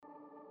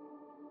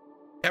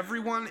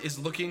Everyone is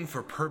looking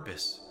for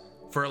purpose,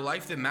 for a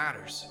life that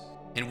matters,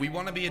 and we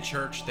want to be a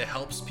church that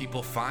helps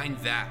people find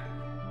that.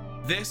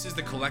 This is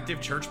the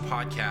Collective Church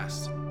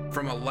Podcast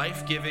from a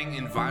life-giving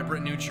and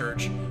vibrant new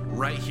church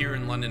right here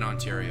in London,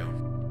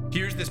 Ontario.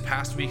 Here's this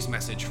past week's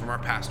message from our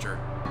pastor,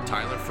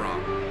 Tyler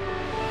Fromm.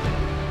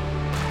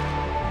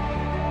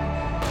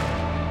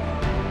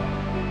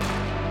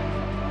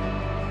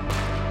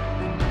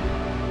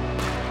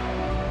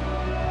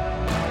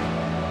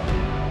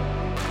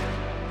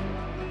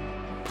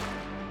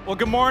 Well,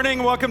 good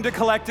morning. Welcome to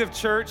Collective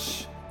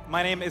Church.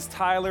 My name is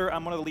Tyler.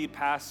 I'm one of the lead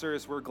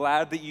pastors. We're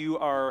glad that you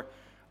are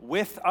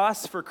with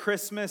us for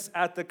Christmas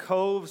at the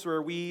Coves,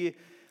 where we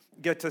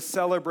get to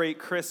celebrate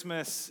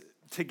Christmas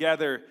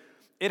together.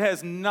 It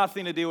has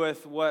nothing to do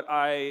with what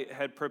I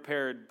had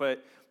prepared,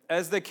 but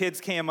as the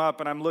kids came up,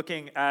 and I'm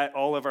looking at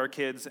all of our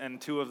kids, and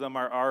two of them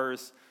are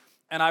ours,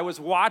 and I was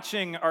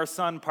watching our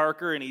son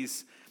Parker, and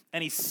he's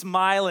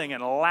smiling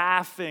and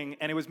laughing,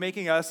 and it was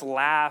making us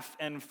laugh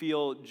and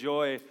feel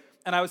joy.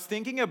 And I was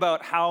thinking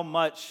about how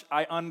much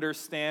I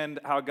understand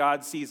how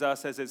God sees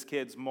us as his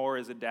kids more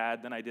as a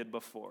dad than I did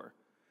before.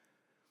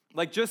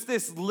 Like just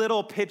this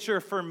little picture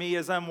for me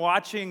as I'm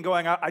watching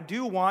going, I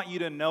do want you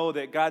to know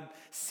that God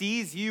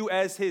sees you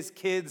as his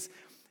kids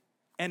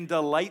and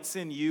delights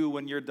in you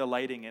when you're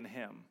delighting in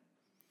him.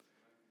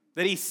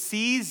 That he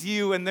sees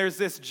you and there's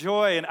this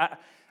joy. And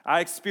I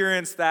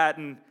experienced that.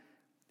 And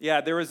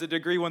yeah, there was a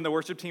degree when the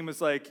worship team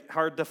was like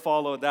hard to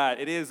follow that.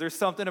 It is. There's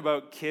something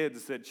about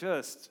kids that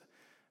just...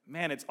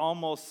 Man, it's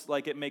almost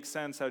like it makes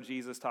sense how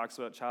Jesus talks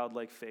about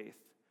childlike faith.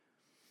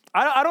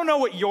 I don't know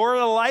what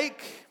you're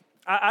like.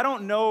 I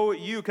don't know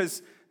you,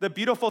 because the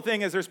beautiful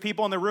thing is there's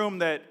people in the room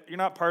that you're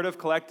not part of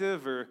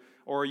Collective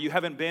or you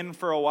haven't been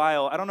for a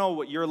while. I don't know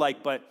what you're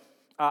like, but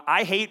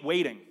I hate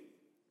waiting.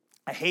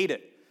 I hate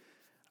it.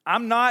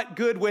 I'm not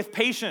good with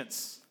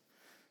patience.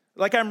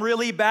 Like I'm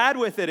really bad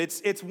with it.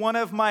 It's one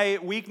of my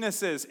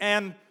weaknesses.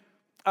 And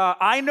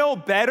I know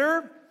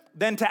better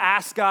than to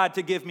ask God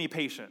to give me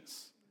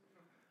patience.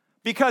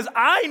 Because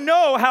I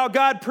know how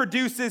God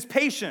produces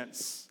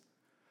patience.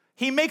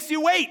 He makes you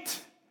wait.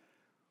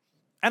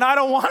 And I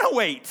don't want to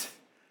wait.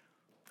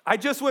 I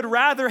just would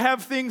rather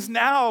have things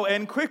now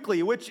and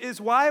quickly, which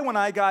is why when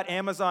I got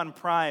Amazon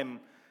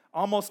Prime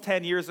almost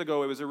 10 years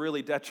ago, it was a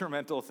really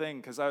detrimental thing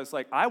because I was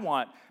like, I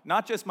want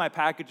not just my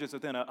packages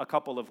within a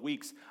couple of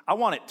weeks, I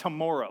want it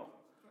tomorrow,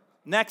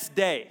 next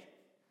day.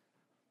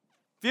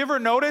 Have you ever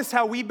noticed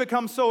how we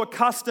become so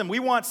accustomed? We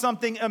want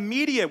something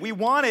immediate. We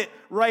want it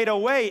right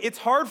away. It's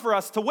hard for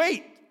us to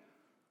wait.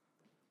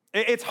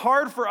 It's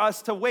hard for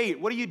us to wait.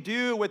 What do you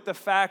do with the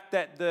fact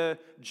that the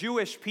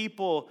Jewish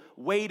people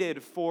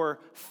waited for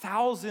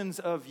thousands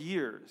of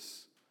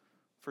years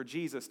for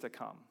Jesus to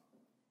come,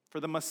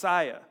 for the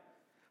Messiah?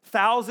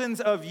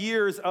 Thousands of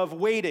years of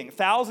waiting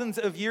for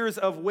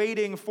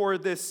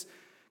this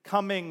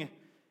coming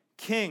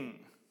king.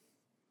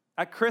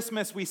 At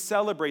Christmas, we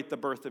celebrate the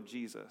birth of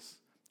Jesus.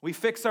 We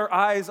fix our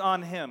eyes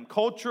on him.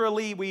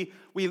 Culturally, we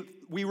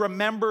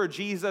remember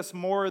Jesus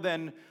more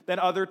than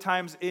other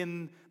times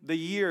in the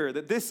year.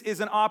 That this is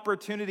an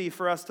opportunity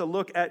for us to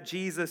look at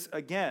Jesus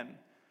again.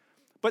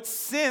 But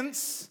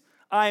since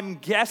I'm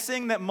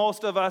guessing that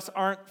most of us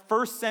aren't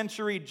first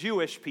century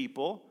Jewish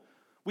people,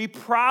 we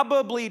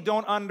probably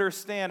don't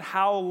understand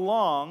how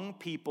long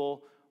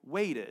people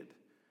waited.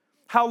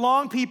 How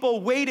long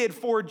people waited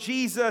for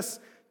Jesus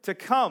to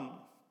come.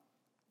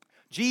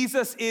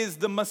 Jesus is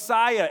the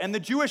Messiah, and the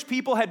Jewish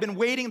people had been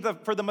waiting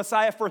for the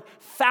Messiah for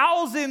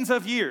thousands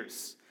of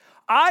years.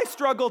 I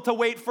struggle to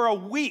wait for a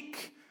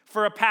week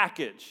for a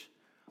package.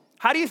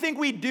 How do you think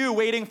we do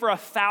waiting for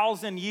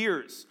 1,000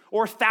 years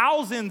or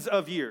thousands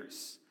of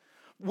years?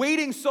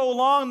 Waiting so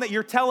long that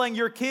you're telling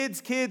your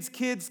kids, keep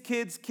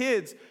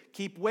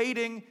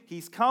waiting,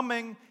 he's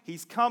coming.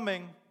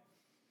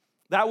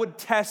 That would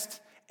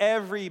test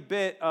every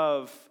bit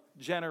of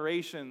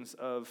generations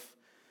of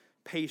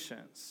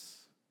patience.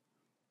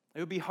 It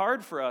would be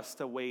hard for us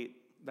to wait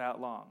that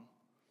long.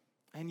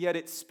 And yet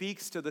it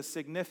speaks to the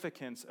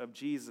significance of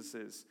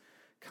Jesus'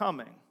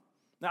 coming.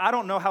 Now, I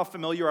don't know how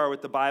familiar you are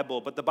with the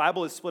Bible, but the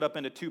Bible is split up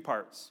into two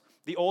parts,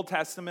 the Old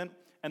Testament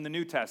and the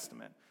New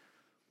Testament.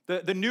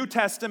 The New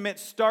Testament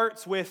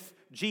starts with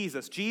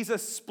Jesus.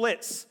 Jesus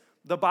splits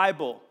the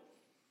Bible.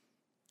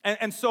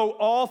 And so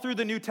all through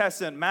the New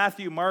Testament,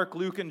 Matthew, Mark,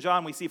 Luke, and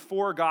John, we see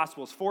four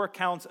Gospels, four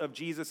accounts of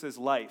Jesus'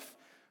 life.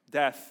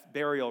 Death,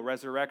 burial,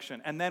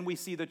 resurrection. And then we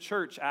see the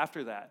church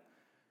after that.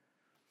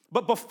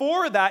 But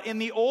before that, in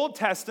the Old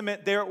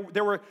Testament, there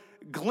were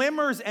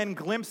glimmers and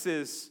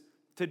glimpses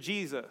to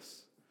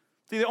Jesus.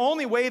 See, the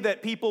only way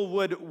that people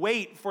would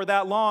wait for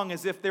that long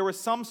is if there was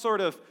some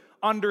sort of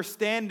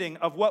understanding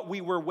of what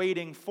we were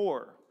waiting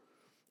for.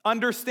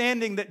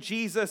 Understanding that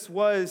Jesus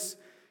was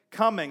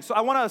coming. So I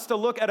want us to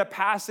look at a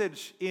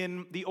passage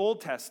in the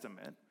Old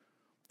Testament,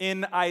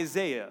 in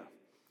Isaiah.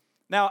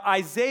 Now,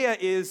 Isaiah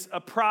is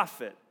a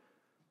prophet.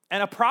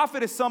 And a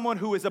prophet is someone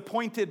who is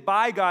appointed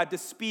by God to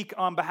speak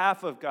on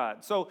behalf of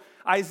God. So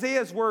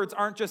Isaiah's words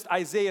aren't just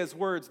Isaiah's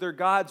words, they're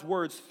God's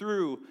words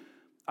through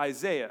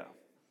Isaiah.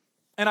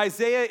 And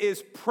Isaiah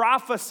is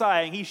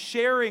prophesying. He's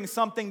sharing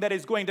something that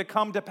is going to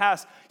come to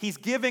pass. He's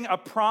giving a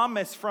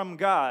promise from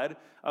God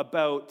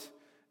about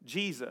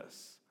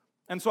Jesus.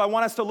 And so I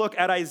want us to look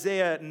at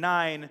Isaiah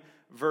 9,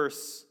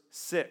 verse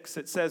 6.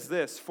 It says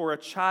this, "For a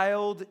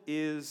child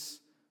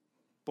is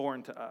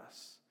born to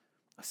us,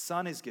 a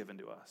son is given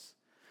to us.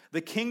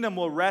 The kingdom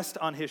will rest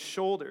on his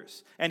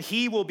shoulders, and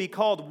he will be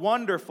called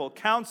Wonderful,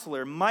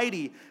 Counselor,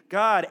 Mighty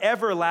God,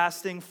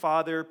 Everlasting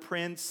Father,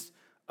 Prince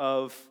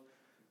of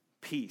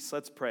Peace."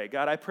 Let's pray.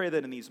 God, I pray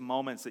that in these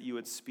moments that you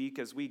would speak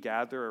as we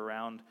gather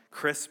around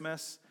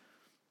Christmas.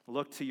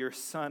 Look to your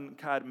Son.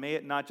 God, may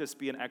it not just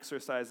be an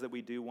exercise that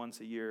we do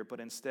once a year, but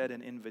instead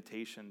an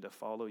invitation to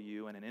follow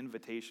you and an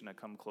invitation to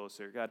come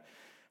closer. God,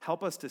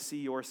 help us to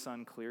see your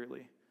Son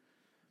clearly.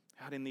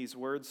 God, in these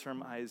words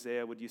from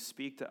Isaiah, would you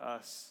speak to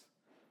us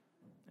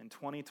in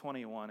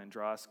 2021 and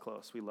draw us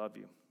close? We love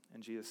you.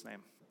 In Jesus'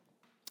 name,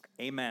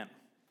 amen.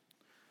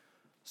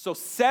 So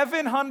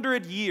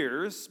 700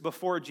 years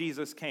before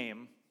Jesus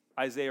came,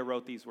 Isaiah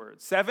wrote these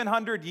words.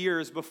 700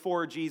 years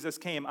before Jesus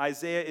came,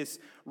 Isaiah is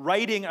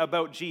writing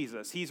about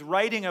Jesus. He's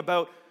writing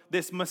about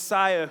this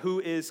Messiah who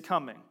is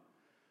coming.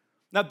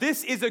 Now,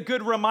 this is a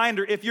good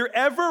reminder. If you're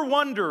ever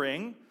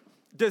wondering,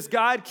 does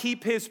God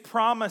keep his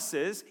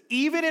promises,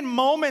 even in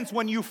moments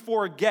when you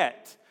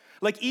forget?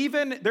 Like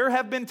even there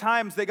have been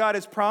times that God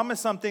has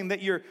promised something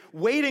that you're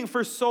waiting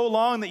for so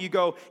long that you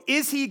go,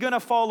 is he going to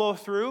follow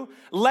through?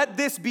 Let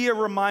this be a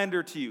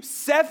reminder to you.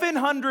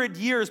 700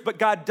 years, but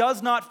God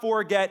does not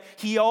forget.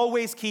 He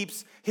always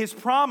keeps his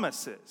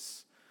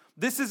promises.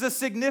 This is a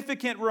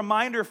significant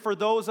reminder for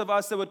those of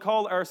us that would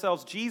call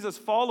ourselves Jesus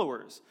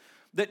followers,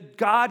 that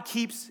God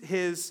keeps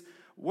his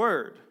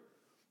word.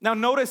 Now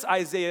notice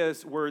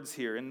Isaiah's words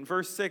here. In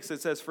verse 6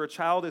 it says, "For a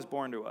child is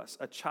born to us,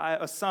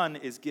 a son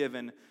is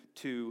given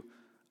to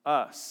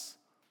us."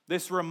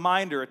 This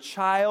reminder, a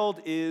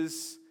child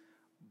is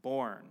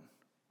born.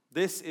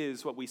 This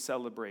is what we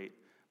celebrate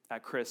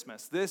at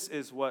Christmas. This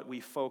is what we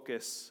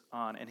focus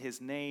on, and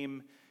his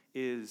name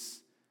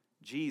is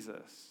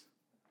Jesus.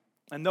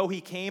 And though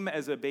he came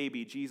as a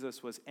baby,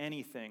 Jesus was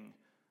anything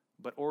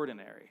but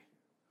ordinary.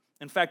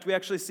 In fact, we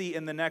actually see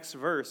in the next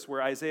verse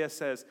where Isaiah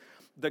says,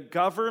 "The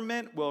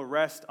government will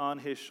rest on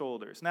his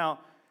shoulders." Now,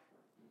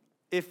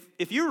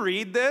 if you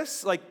read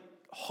this, like,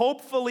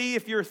 hopefully,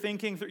 if you're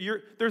thinking,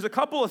 there's a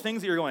couple of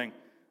things that you're going,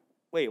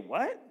 wait,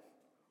 what?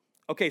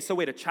 Okay, so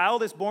wait, a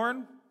child is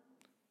born,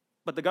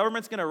 but the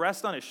government's going to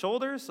rest on his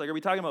shoulders? Like, are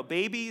we talking about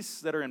babies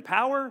that are in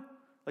power?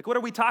 Like, what are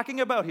we talking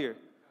about here?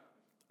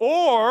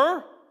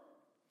 Or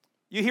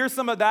you hear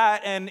some of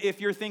that, and if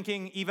you're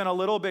thinking even a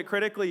little bit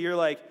critically, you're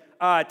like,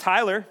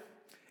 Tyler,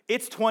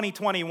 it's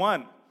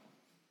 2021.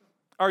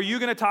 Are you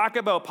going to talk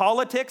about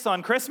politics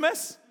on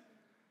Christmas?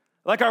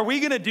 Like, are we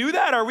going to do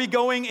that? Are we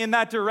going in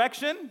that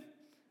direction?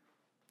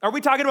 Are we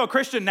talking about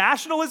Christian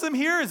nationalism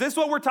here? Is this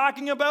what we're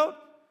talking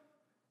about?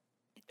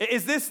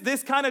 Is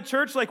this kind of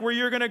church like where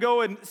you're going to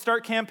go and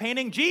start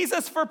campaigning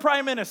Jesus for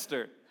prime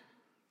minister?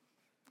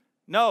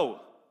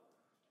 No.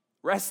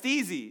 Rest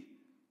easy.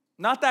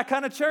 Not that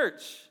kind of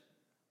church.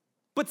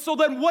 But so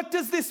then what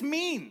does this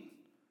mean?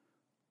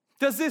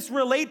 Does this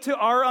relate to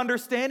our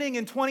understanding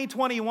in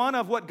 2021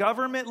 of what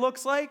government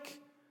looks like?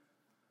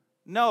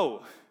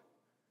 No.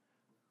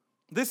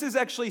 This is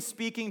actually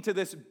speaking to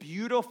this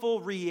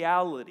beautiful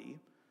reality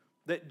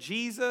that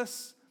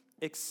Jesus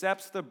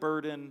accepts the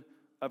burden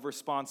of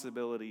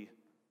responsibility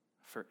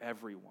for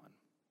everyone.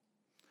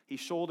 He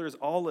shoulders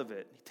all of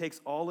it. He takes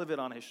all of it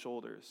on his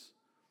shoulders.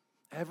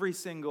 Every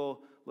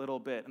single little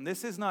bit. And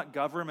this is not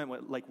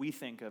government like we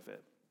think of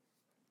it.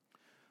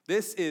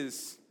 This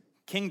is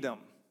kingdom.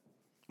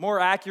 More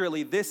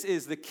accurately, this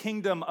is the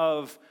kingdom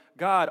of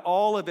God,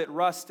 all of it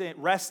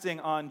resting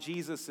on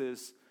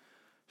Jesus'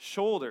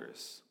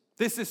 shoulders.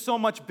 This is so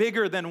much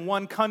bigger than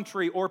one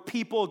country or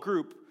people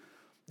group.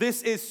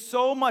 This is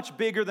so much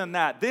bigger than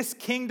that. This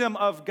kingdom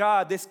of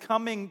God, this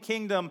coming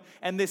kingdom,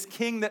 and this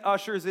king that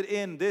ushers it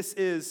in, this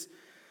is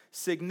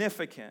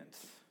significant.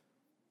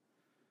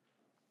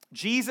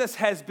 Jesus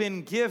has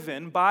been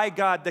given by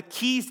God the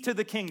keys to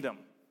the kingdom.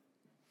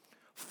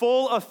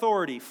 Full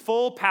authority,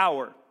 full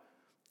power.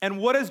 And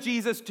what does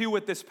Jesus do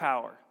with this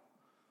power?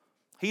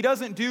 He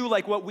doesn't do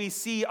like what we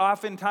see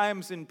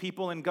oftentimes in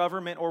people in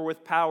government or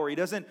with power. He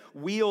doesn't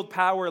wield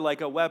power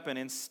like a weapon.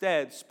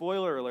 Instead,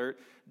 spoiler alert,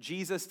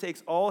 Jesus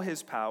takes all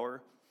his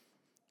power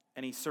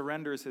and he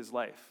surrenders his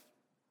life.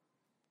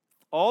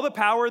 All the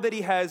power that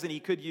he has and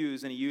he could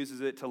use, and he uses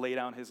it to lay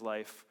down his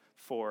life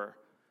for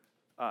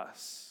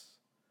us.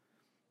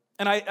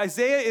 And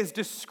Isaiah is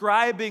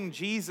describing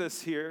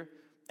Jesus here,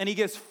 and he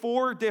gives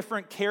 4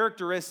 different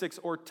characteristics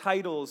or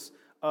titles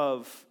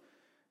of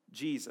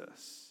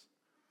Jesus.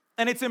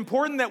 And it's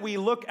important that we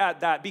look at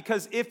that,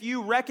 because if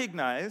you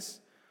recognize,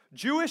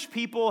 Jewish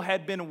people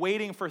had been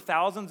waiting for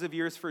thousands of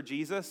years for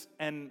Jesus,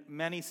 and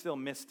many still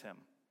missed him.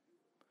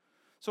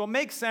 So it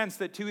makes sense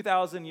that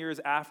 2,000 years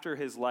after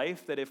his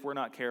life, that if we're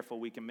not careful,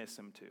 we can miss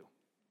him too.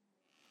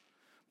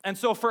 And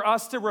so for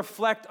us to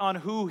reflect on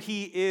who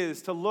he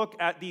is, to look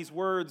at these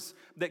words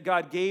that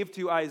God gave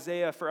to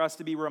Isaiah, for us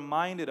to be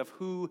reminded of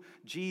who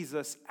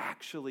Jesus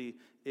actually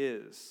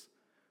is.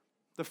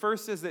 The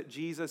first is that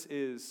Jesus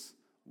is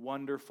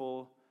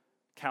wonderful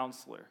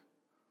counselor.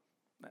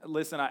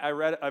 Listen,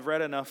 I've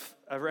read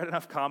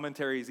enough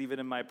commentaries even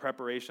in my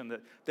preparation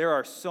that there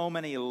are so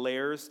many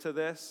layers to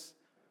this.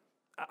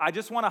 I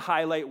just want to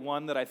highlight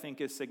one that I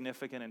think is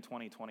significant in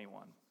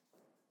 2021.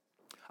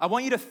 I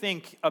want you to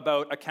think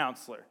about a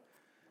counselor.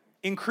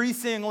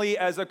 Increasingly,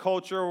 as a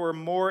culture, we're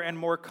more and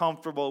more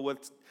comfortable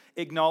with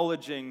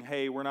acknowledging,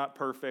 hey, we're not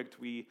perfect.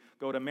 We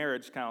go to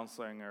marriage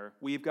counseling, or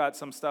we've got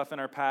some stuff in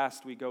our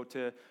past. We go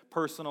to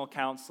personal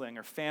counseling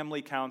or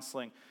family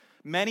counseling.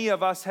 Many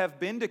of us have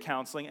been to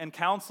counseling, and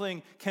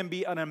counseling can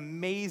be an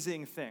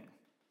amazing thing.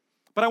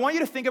 But I want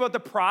you to think about the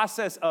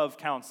process of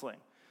counseling.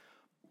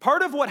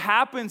 Part of what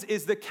happens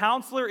is the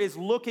counselor is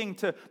looking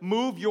to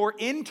move your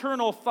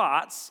internal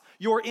thoughts,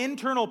 your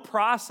internal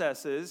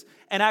processes,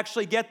 and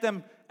actually get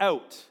them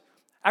out.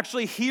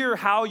 Actually hear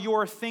how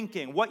you're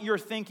thinking, what you're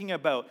thinking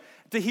about.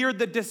 To hear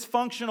the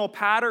dysfunctional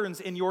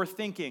patterns in your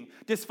thinking,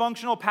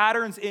 dysfunctional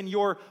patterns in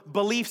your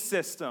belief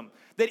system,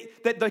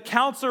 that the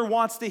counselor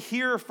wants to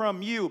hear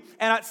from you.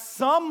 And at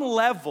some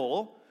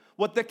level,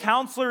 what the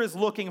counselor is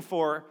looking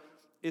for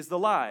is the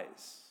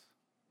lies.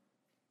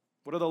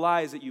 What are the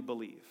lies that you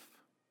believe?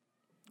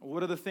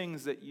 What are the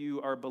things that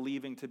you are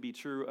believing to be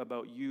true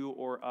about you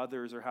or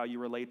others, or how you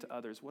relate to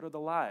others? What are the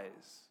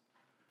lies?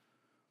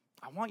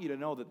 I want you to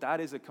know that that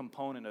is a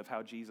component of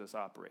how Jesus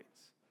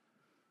operates.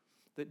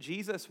 That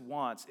Jesus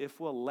wants, if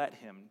we'll let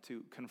him,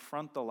 to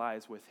confront the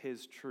lies with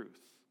his truth.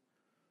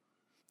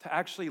 To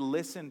actually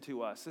listen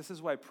to us. This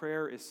is why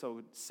prayer is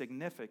so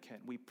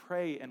significant. We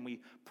pray and we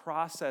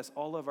process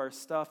all of our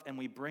stuff and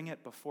we bring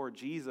it before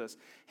Jesus.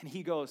 And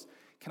he goes,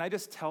 can I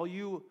just tell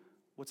you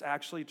what's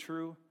actually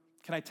true?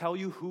 Can I tell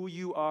you who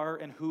you are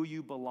and who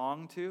you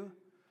belong to?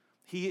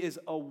 He is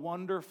a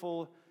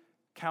wonderful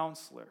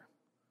counselor.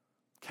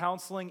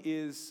 Counseling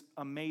is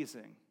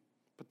amazing,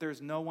 but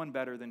there's no one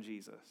better than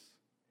Jesus.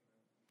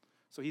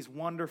 So he's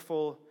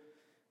wonderful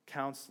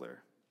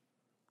counselor.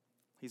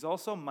 He's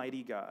also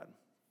mighty God.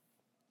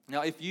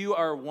 Now, if you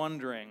are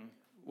wondering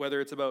whether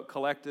it's about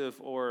Collective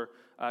or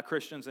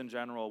Christians in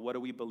general, what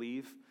do we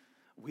believe?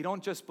 We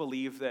don't just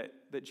believe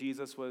that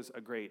Jesus was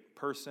a great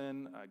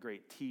person, a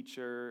great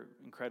teacher,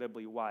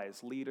 incredibly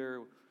wise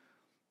leader.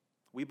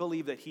 We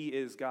believe that he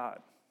is God,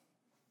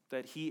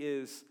 that he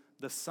is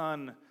the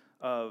Son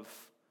of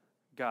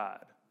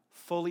God,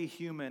 fully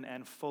human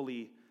and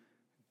fully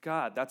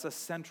God. That's a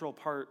central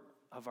part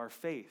of our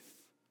faith.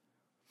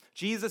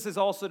 Jesus is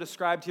also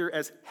described here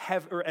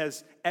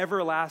as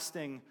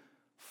everlasting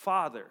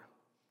Father.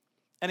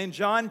 And in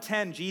John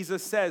 10,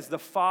 Jesus says, the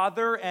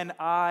Father and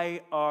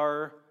I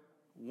are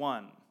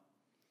one.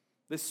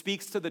 This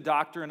speaks to the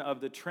doctrine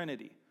of the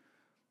Trinity.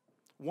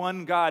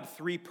 One God,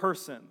 three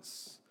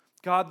persons.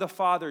 God the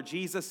Father,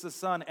 Jesus the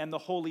Son, and the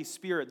Holy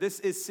Spirit. This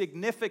is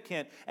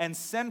significant and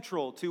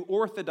central to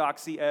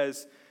orthodoxy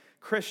as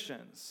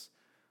Christians.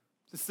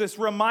 It's this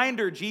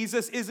reminder,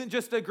 Jesus isn't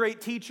just a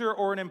great teacher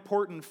or an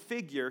important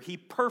figure. He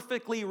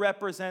perfectly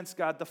represents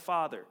God the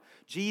Father.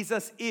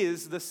 Jesus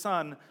is the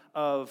Son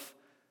of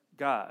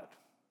God.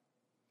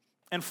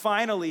 And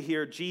finally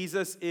here,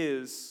 Jesus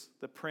is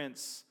the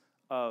Prince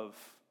of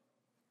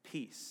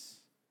Peace.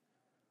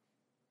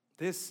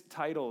 This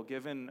title,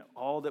 given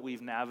all that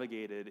we've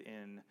navigated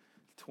in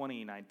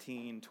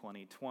 2019,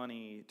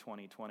 2020,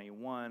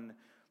 2021,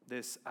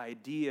 this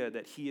idea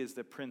that he is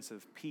the Prince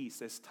of Peace,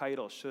 this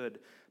title should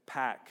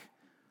pack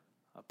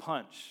a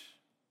punch.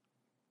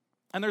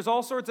 And there's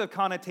all sorts of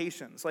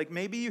connotations. Like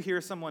maybe you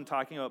hear someone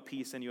talking about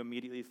peace and you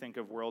immediately think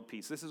of world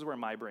peace. This is where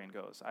my brain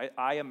goes.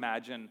 I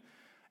imagine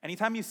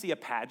anytime you see a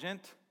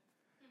pageant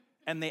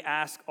and they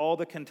ask all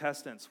the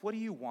contestants, what do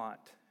you want?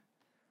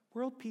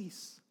 World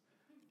peace.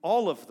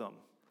 All of them.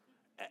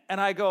 And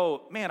I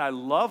go, man, I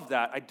love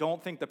that. I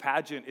don't think the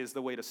pageant is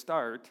the way to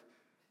start.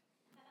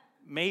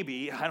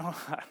 Maybe.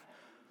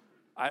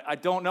 I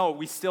don't know.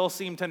 We still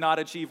seem to not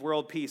achieve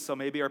world peace, so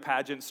maybe our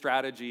pageant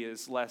strategy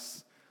is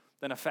less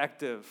than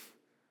effective.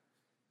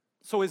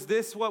 So is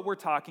this what we're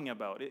talking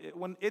about?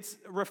 When it's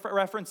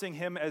referencing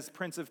him as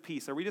Prince of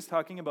Peace, are we just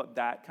talking about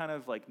that kind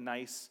of like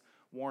nice,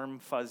 warm,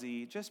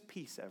 fuzzy, just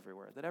peace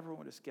everywhere, that everyone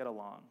will just get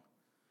along?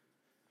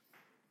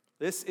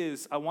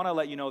 I want to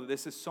let you know that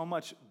this is so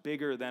much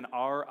bigger than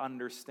our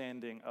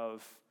understanding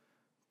of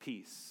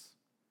peace.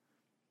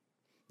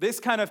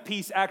 This kind of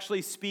peace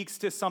actually speaks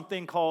to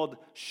something called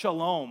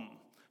shalom.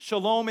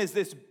 Shalom is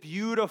this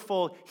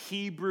beautiful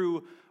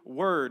Hebrew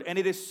word, and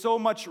it is so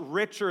much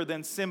richer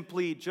than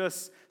simply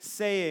just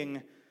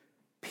saying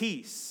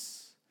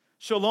peace.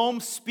 Shalom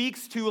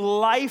speaks to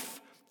life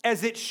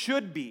as it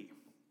should be.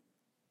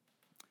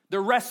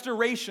 The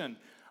restoration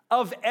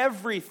of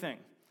everything.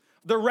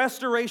 The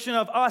restoration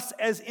of us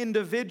as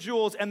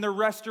individuals and the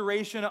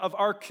restoration of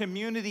our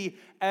community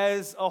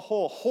as a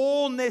whole.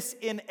 Wholeness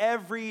in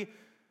every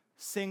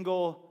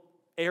single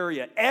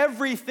area.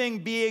 Everything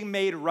being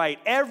made right.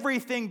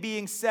 Everything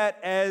being set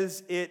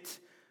as it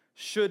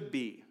should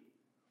be.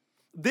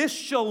 This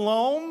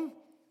shalom,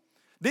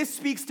 this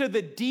speaks to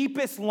the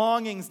deepest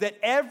longings that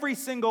every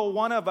single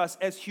one of us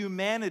as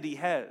humanity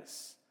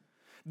has.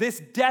 This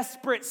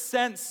desperate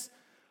sense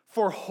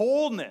for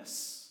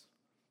wholeness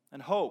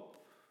and hope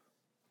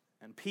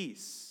and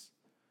peace.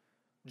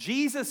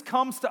 Jesus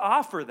comes to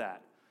offer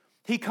that.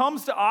 He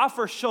comes to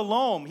offer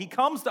shalom. He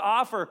comes to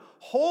offer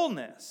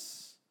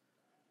wholeness.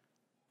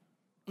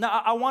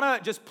 Now, I want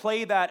to just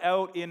play that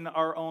out in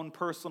our own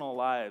personal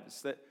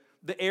lives, that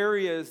the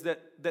areas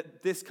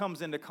that this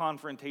comes into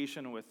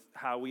confrontation with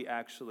how we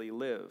actually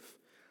live.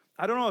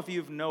 I don't know if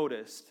you've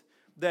noticed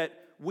that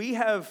we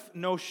have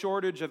no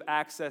shortage of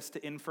access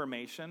to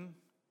information,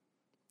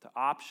 to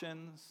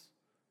options,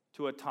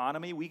 to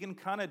autonomy. We can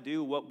kind of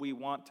do what we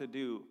want to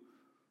do.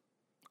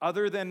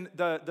 Other than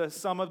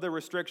some of the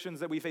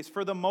restrictions that we face,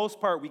 for the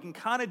most part, we can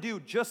kind of do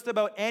just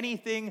about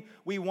anything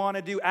we want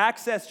to do,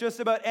 access just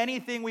about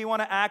anything we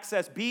want to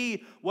access,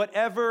 be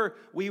whatever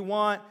we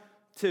want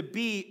to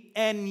be.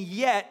 And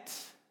yet,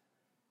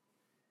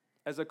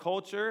 as a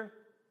culture,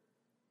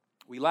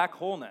 we lack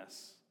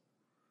wholeness.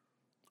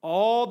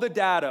 All the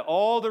data,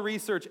 all the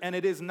research, and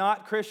it is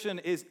not Christian,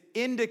 is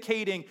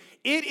indicating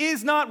it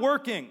is not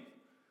working.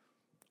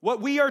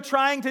 What we are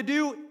trying to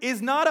do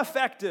is not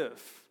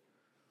effective.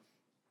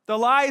 The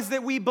lies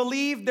that we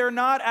believe, they're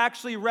not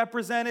actually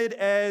represented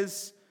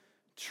as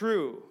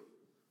true.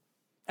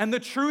 And the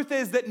truth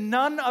is that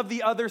none of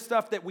the other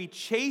stuff that we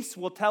chase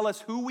will tell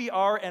us who we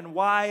are and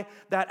why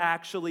that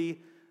actually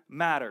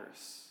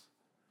matters.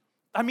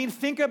 I mean,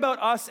 think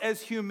about us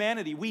as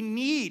humanity. We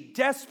need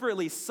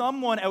desperately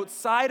someone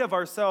outside of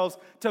ourselves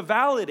to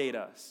validate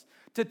us,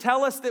 to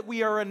tell us that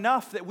we are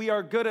enough, that we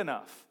are good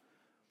enough.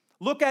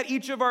 Look at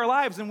each of our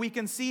lives and we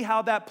can see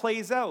how that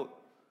plays out.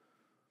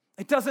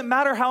 It doesn't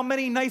matter how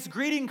many nice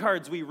greeting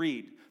cards we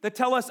read that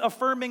tell us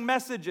affirming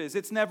messages.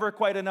 It's never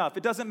quite enough.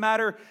 It doesn't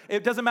matter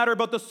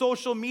about the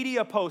social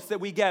media posts that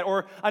we get,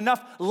 or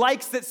enough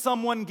likes that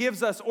someone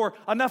gives us, or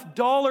enough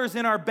dollars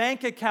in our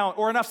bank account,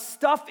 or enough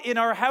stuff in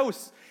our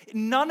house.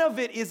 None of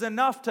it is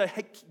enough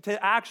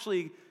to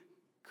actually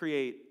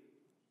create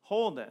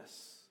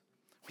wholeness.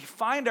 We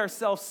find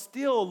ourselves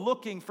still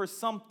looking for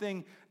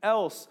something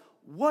else.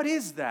 What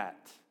is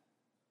that?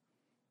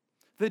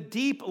 The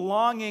deep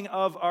longing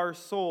of our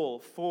soul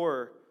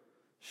for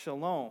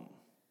shalom.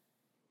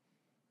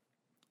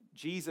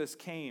 Jesus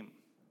came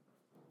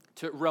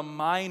to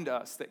remind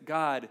us that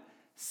God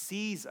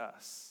sees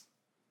us,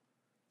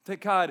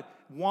 that God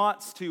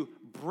wants to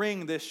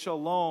bring this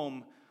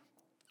shalom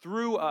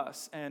through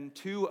us and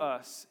to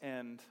us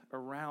and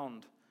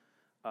around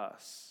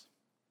us.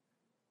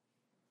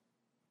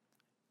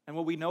 And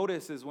what we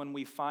notice is when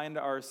we find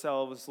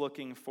ourselves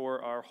looking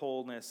for our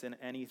wholeness in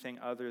anything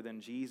other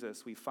than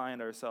Jesus, we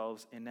find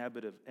ourselves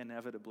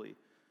inevitably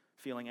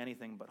feeling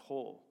anything but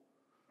whole.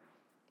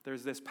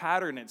 There's this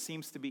pattern. It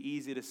seems to be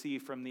easy to see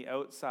from the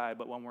outside,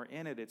 but when we're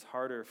in it, it's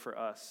harder for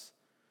us.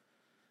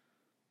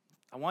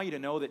 I want you to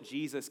know that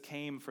Jesus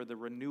came for the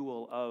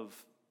renewal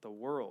of the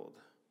world.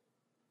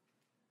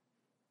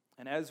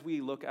 And as we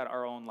look at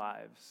our own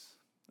lives,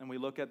 and we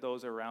look at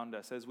those around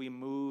us, as we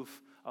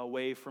move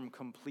away from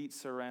complete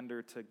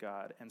surrender to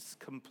God and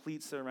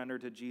complete surrender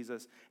to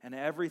Jesus and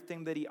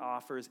everything that he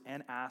offers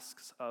and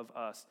asks of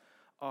us,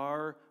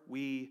 are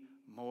we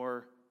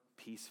more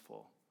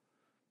peaceful?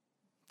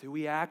 Do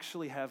we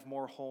actually have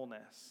more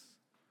wholeness?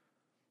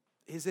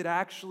 Is it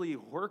actually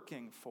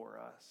working for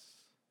us?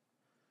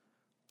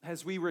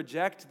 As we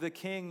reject the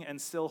king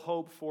and still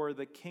hope for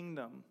the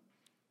kingdom,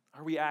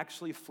 are we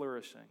actually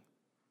flourishing?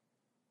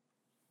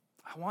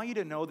 I want you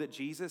to know that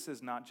Jesus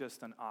is not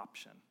just an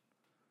option.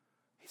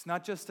 He's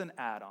not just an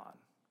add-on.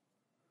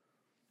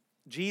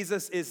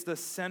 Jesus is the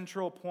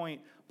central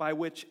point by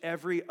which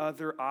every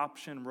other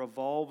option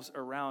revolves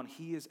around.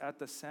 He is at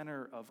the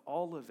center of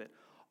all of it.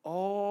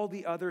 All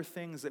the other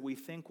things that we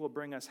think will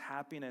bring us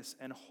happiness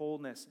and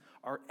wholeness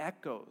are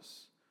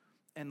echoes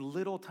and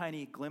little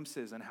tiny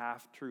glimpses and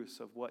half-truths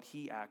of what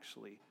he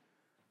actually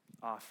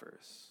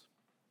offers.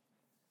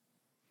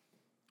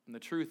 And the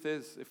truth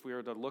is, if we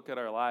were to look at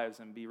our lives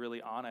and be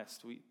really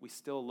honest, we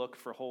still look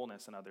for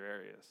wholeness in other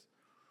areas.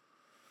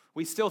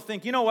 We still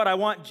think, you know what, I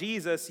want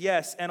Jesus,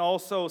 yes, and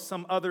also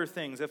some other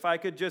things. If I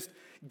could just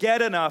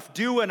get enough,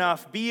 do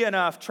enough, be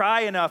enough,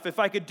 try enough, if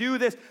I could do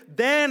this,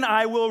 then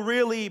I will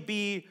really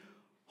be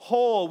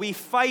whole. We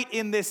fight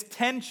in this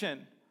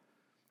tension,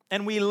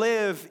 and we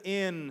live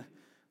in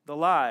the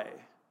lie.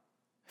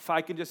 If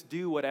I can just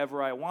do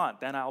whatever I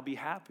want, then I'll be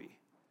happy.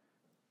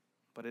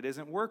 But it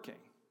isn't working.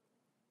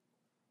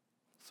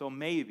 So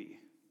maybe,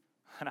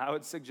 and I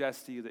would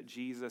suggest to you that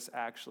Jesus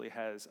actually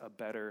has a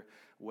better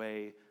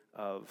way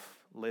of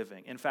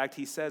living. In fact,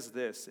 he says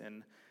this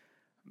in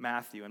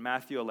Matthew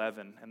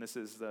 11, and this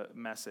is the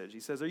message. He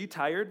says, "Are you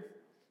tired,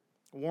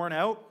 worn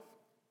out,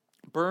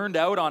 burned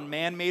out on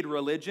man-made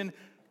religion?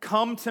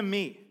 Come to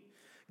me.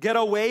 Get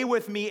away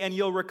with me and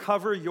you'll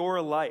recover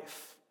your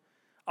life.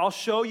 I'll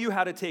show you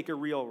how to take a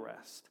real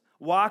rest.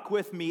 Walk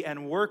with me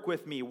and work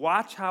with me.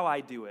 Watch how I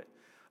do it.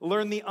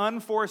 Learn the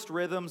unforced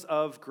rhythms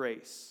of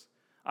grace.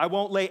 I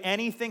won't lay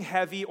anything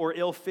heavy or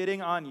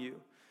ill-fitting on you.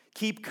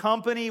 Keep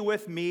company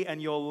with me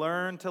and you'll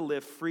learn to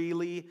live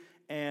freely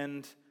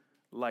and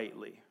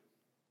lightly.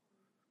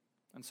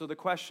 And so the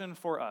question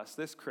for us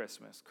this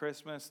Christmas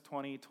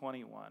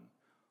 2021,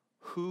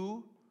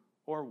 who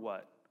or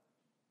what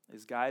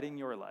is guiding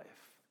your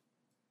life?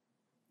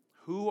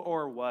 Who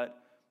or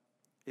what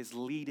is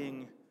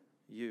leading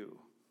you?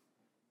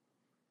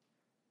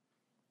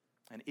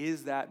 And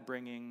is that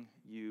bringing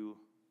you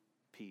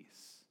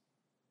peace?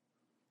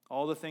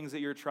 All the things that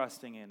you're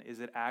trusting in, is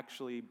it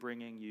actually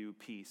bringing you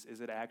peace?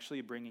 Is it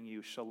actually bringing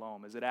you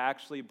shalom? Is it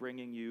actually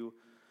bringing you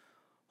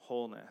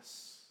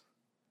wholeness?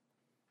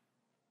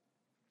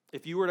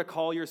 If you were to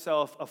call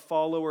yourself a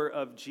follower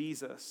of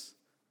Jesus,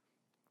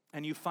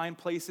 and you find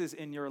places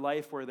in your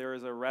life where there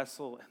is a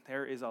wrestle and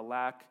there is a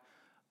lack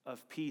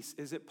of peace,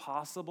 is it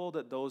possible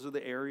that those are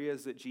the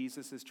areas that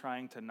Jesus is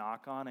trying to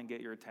knock on and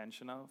get your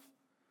attention of?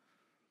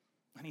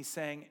 And he's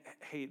saying,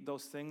 hey,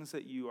 those things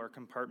that you are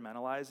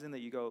compartmentalizing,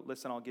 that you go,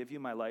 listen, I'll give you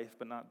my life,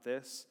 but not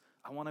this.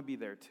 I want to be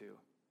there too.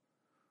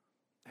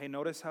 Hey,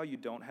 notice how you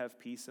don't have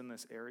peace in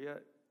this area?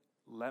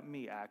 Let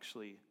me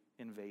actually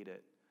invade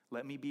it.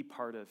 Let me be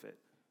part of it.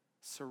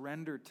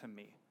 Surrender to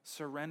me.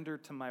 Surrender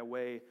to my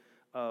way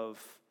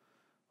of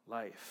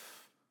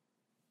life.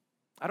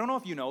 I don't know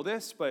if you know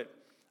this, but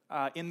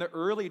in the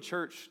early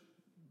church,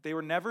 they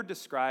were never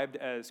described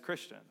as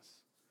Christians.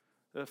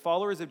 The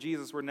followers of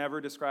Jesus were never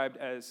described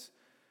as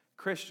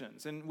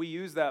Christians. And we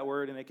use that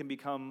word and it can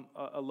become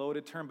a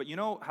loaded term. But you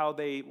know how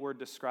they were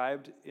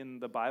described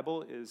in the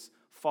Bible is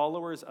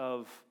followers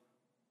of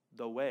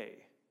the way.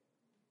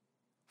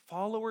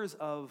 Followers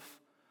of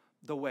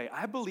the way.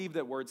 I believe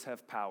that words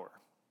have power.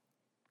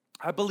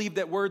 I believe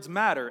that words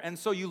matter. And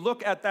so you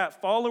look at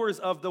that, followers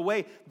of the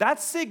way,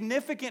 that's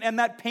significant and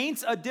that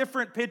paints a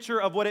different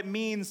picture of what it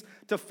means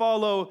to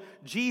follow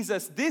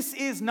Jesus. This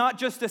is not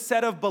just a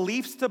set of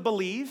beliefs to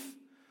believe.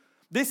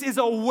 This is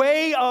a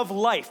way of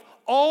life,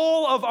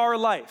 all of our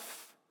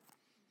life.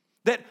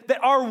 That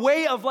our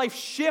way of life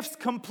shifts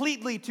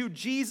completely to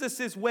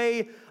Jesus'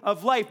 way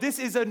of life. This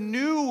is a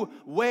new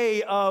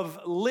way of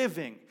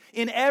living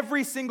in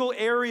every single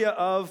area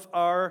of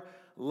our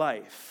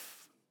life.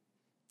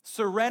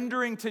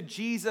 Surrendering to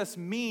Jesus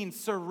means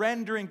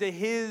surrendering to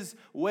his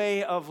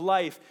way of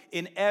life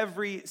in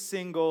every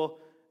single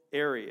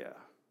area.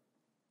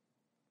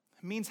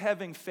 It means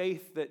having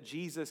faith that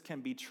Jesus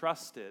can be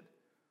trusted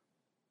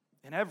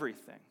in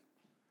everything.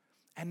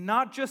 And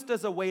not just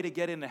as a way to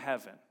get into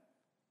heaven,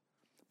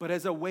 but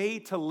as a way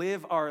to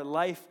live our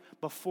life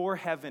before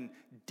heaven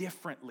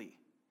differently.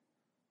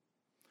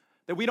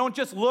 That we don't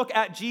just look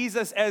at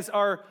Jesus as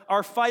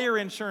our fire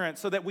insurance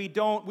so that we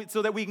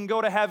can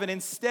go to heaven.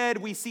 Instead,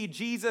 we see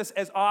Jesus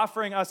as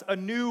offering us a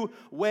new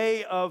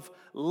way of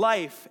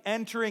life,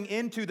 entering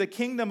into the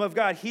kingdom of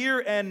God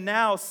here and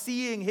now,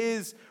 seeing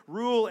his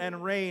rule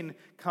and reign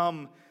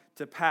come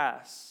to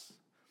pass.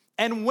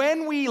 And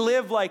when we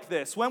live like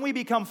this, when we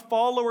become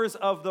followers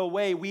of the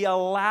way, we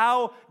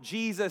allow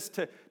Jesus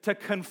to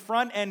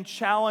confront and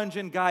challenge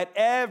and guide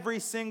every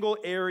single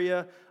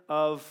area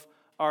of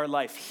our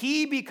life.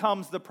 He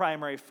becomes the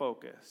primary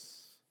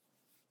focus.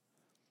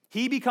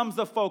 He becomes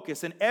the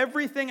focus, and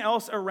everything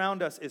else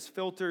around us is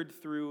filtered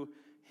through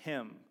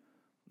him,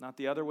 not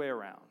the other way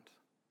around.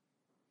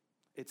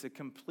 It's a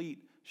complete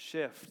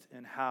shift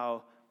in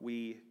how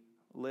we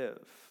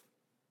live.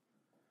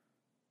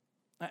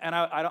 And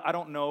I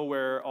don't know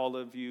where all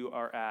of you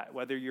are at,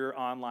 whether you're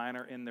online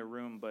or in the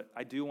room, but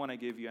I do want to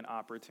give you an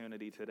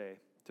opportunity today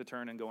to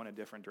turn and go in a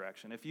different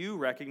direction. If you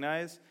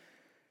recognize,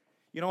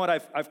 you know what,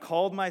 I've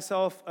called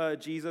myself a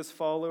Jesus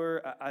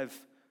follower,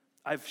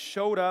 I've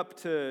showed up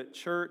to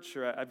church,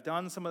 or I've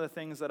done some of the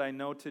things that I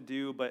know to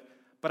do, but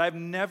I've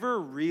never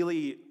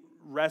really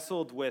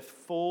wrestled with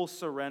full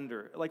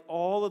surrender, like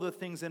all of the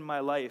things in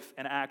my life,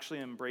 and actually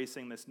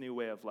embracing this new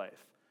way of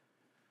life.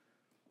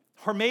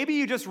 Or maybe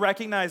you just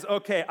recognize,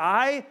 okay,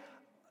 I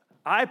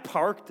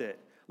parked it.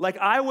 Like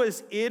I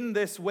was in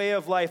this way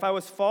of life. I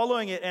was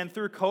following it, and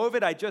through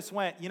COVID, I just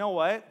went, you know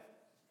what?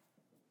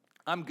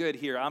 I'm good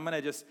here. I'm going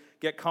to just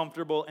get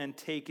comfortable and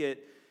take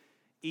it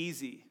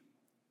easy.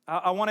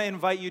 I want to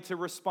invite you to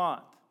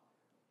respond.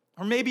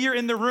 Or maybe you're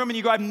in the room and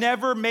you go, I've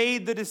never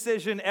made the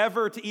decision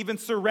ever to even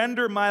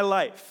surrender my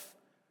life.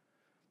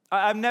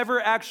 I've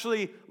never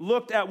actually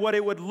looked at what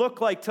it would look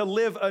like to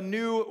live a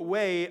new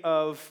way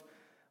of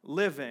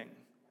living.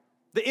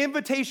 The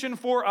invitation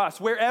for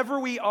us, wherever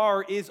we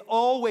are, is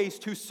always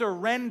to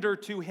surrender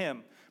to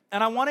him.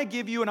 And I want to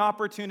give you an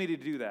opportunity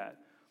to do that.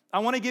 I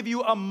want to give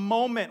you a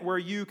moment where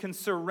you can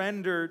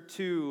surrender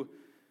to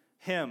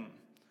him,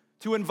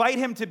 to invite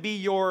him to be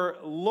your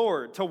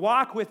Lord, to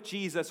walk with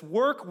Jesus,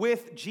 work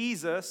with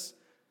Jesus.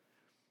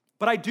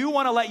 But I do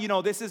want to let you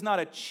know this is not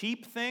a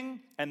cheap thing,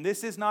 and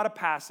this is not a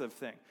passive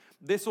thing.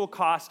 This will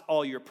cost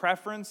all your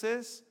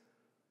preferences.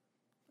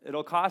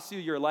 It'll cost you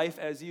your life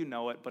as you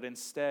know it, but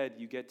instead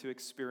you get to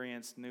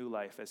experience new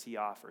life as he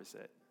offers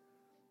it.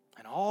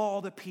 and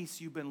all the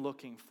peace you've been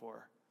looking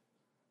for.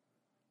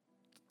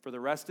 For the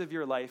rest of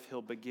your life,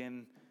 he'll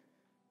begin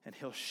and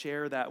he'll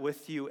share that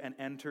with you and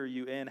enter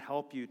you in,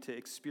 help you to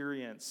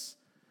experience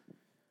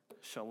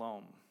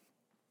shalom.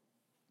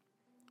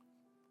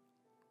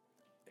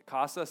 It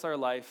costs us our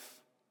life,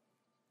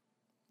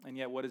 and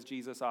yet what does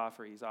Jesus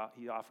offer?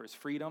 He offers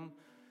freedom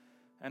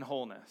and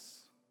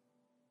wholeness.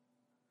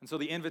 And so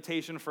the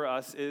invitation for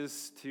us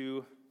is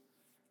to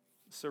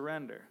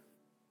surrender.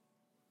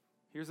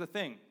 Here's the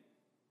thing.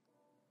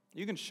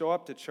 You can show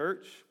up to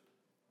church.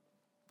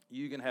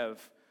 You can have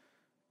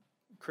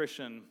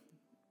Christian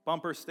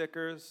bumper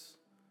stickers.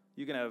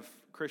 You can have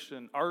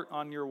Christian art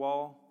on your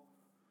wall.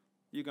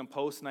 You can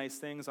post nice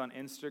things on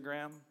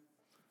Instagram.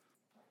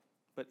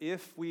 But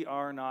if we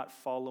are not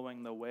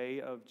following the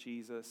way of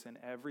Jesus in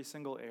every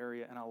single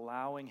area and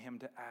allowing him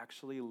to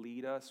actually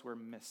lead us, we're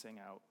missing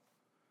out.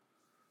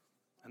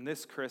 And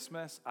this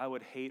Christmas, I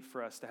would hate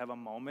for us to have a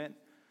moment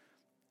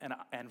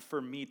and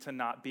for me to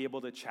not be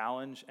able to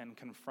challenge and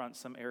confront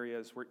some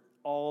areas where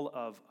all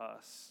of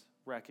us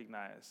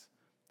recognize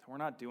that we're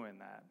not doing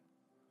that.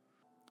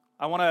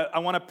 I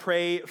want to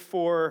pray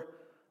for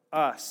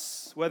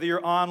us, whether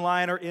you're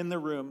online or in the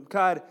room.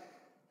 God,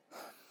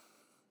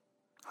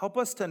 help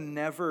us to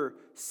never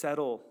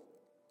settle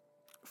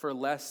for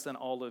less than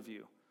all of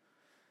you.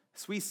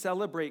 As we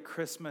celebrate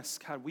Christmas,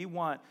 God, we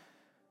want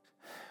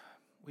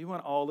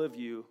all of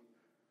you.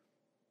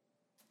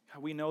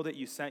 God, we know that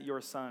you sent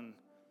your son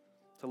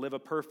to live a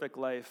perfect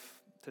life,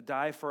 to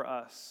die for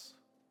us,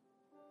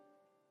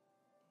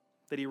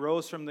 that he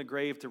rose from the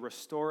grave to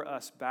restore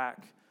us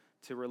back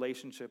to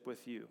relationship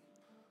with you,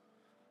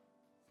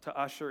 to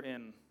usher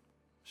in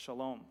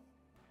shalom.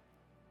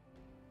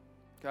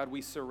 God,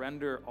 we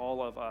surrender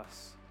all of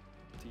us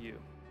to you.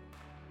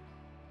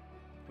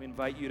 We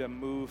invite you to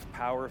move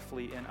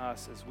powerfully in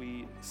us as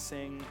we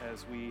sing,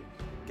 as we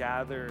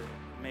gather.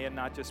 May it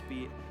not just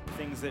be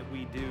things that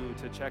we do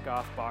to check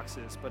off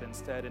boxes, but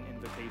instead an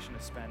invitation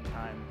to spend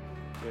time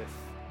with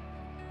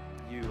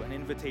you, an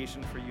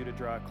invitation for you to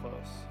draw close.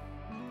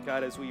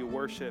 God, as we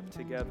worship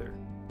together,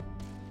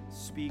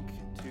 speak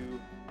to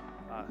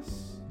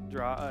us,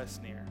 draw us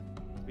near.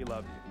 We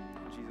love you.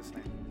 In Jesus'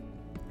 name,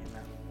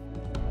 amen.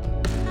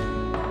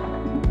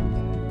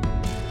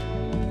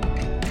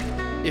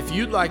 If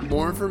you'd like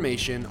more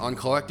information on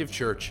Collective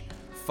Church,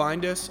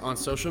 find us on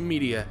social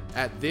media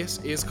at This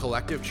Is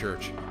Collective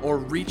Church or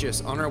reach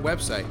us on our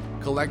website,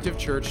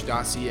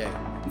 collectivechurch.ca.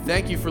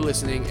 Thank you for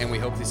listening, and we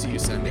hope to see you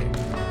Sunday.